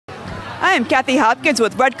I am Kathy Hopkins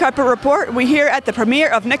with Red Carpet Report. We're here at the premiere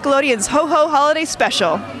of Nickelodeon's Ho-Ho Holiday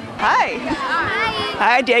Special. Hi. Hi.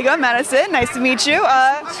 Hi, Diego, Madison. Nice to meet you.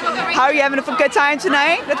 How are you having a good time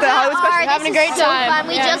tonight at the Holiday Special? Having a great time. So fun.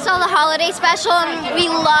 We just saw the Holiday Special and we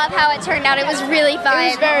love how it turned out. It was really fun. It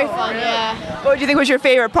was very fun, yeah. What did you think was your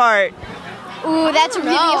favorite part? Ooh, that's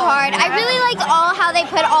really hard. I really liked how they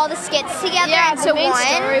put all the skits together into one.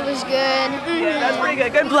 The story was good. Yeah, that's pretty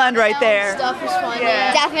good. Good blend right there. Stuff was fun.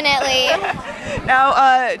 Yeah. Definitely.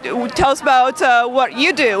 Now, tell us about what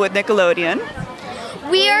you do with Nickelodeon.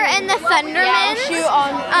 We are in the Thundermans. Yeah, we shoot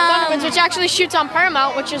on Thundermans, which actually shoots on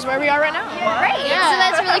Paramount, which is where we are right now. Right. Yeah. So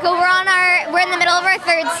that's really cool. We're in the middle of our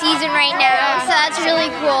 3rd season right now, so that's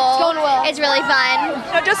really cool. It's going well. It's really fun.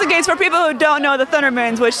 Now, just in case for people who don't know the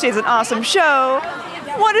Thundermans, which is an awesome show,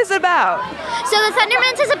 what is it about? So the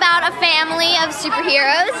Thundermans is about a family of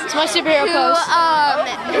superheroes. It's my superhero post.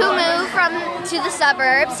 Who move to the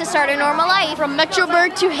suburbs to start a normal life. From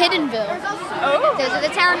Metroburg to Hiddenville. Oh. Those are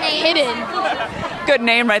the town names. Hidden. Good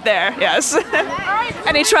name right there, yes.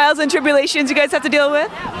 Any trials and tribulations you guys have to deal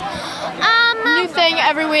with? New thing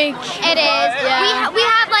every week. It is. Yeah. We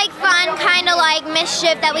have like fun kind of like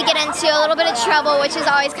mischief that we get into, a little bit of trouble, which is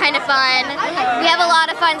always kind of fun. We have a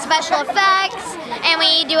lot of fun special effects, and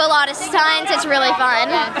we do a lot of stunts. It's really fun.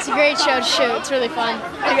 Yeah, it's a great show to shoot. It's really fun.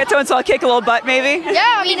 You get to kick a little butt, maybe?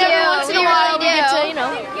 Yeah, we do. Every once in a while we get to,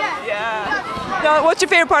 Yeah. Now, what's your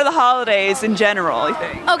favorite part of the holidays in general, you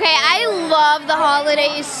think? Okay, I love the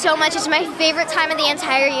holidays so much. It's my favorite time of the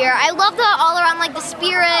entire year. I love the all around like the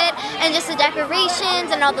spirit and just the decorations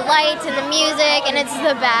and all the lights and the music, and it's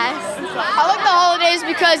the best. I like the holidays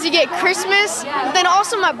because you get Christmas, but then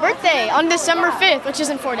also my birthday on December 5th, which is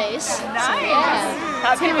in 4 days. Nice. So, yeah.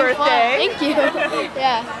 Happy birthday. Thank you.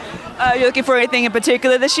 Yeah. You looking for anything in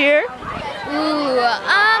particular this year? Ooh,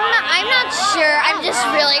 I'm not sure. I'm just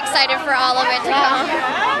really excited for all of it to come.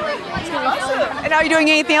 And are you doing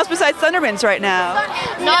anything else besides Thundermans right now?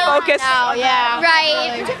 No. Focus? Now, yeah.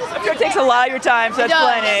 Right. I'm sure it takes a lot of your time, so that's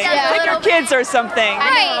plenty. Yeah, Like your kids or something.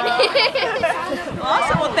 Right.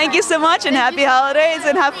 Awesome. Well, thank you so much, and happy holidays,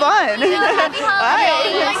 and have fun. Happy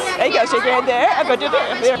holidays. There you go. Shake your hand there. I'm going to do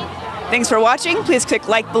there. Thanks for watching. Please click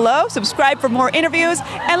like below, subscribe for more interviews,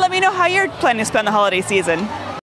 and let me know how you're planning to spend the holiday season.